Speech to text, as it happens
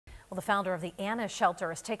Well, the founder of the Anna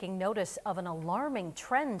shelter is taking notice of an alarming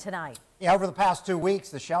trend tonight. Yeah, over the past 2 weeks,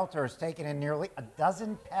 the shelter has taken in nearly a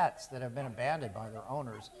dozen pets that have been abandoned by their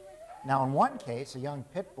owners. Now, in one case, a young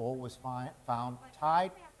pit bull was found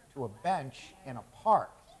tied to a bench in a park.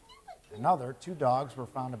 In another, 2 dogs were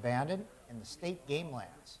found abandoned in the state game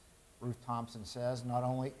lands. Ruth Thompson says not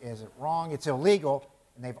only is it wrong, it's illegal,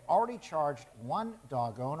 and they've already charged one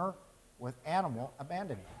dog owner with animal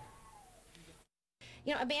abandonment.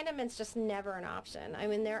 You know, abandonment's just never an option. I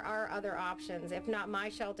mean, there are other options. If not my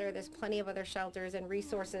shelter, there's plenty of other shelters and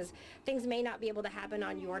resources. Things may not be able to happen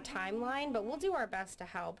on your timeline, but we'll do our best to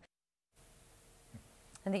help.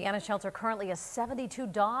 And the Anna shelter currently has 72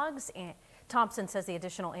 dogs. And Thompson says the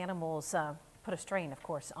additional animals put a strain, of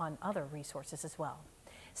course, on other resources as well.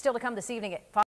 Still to come this evening at 5.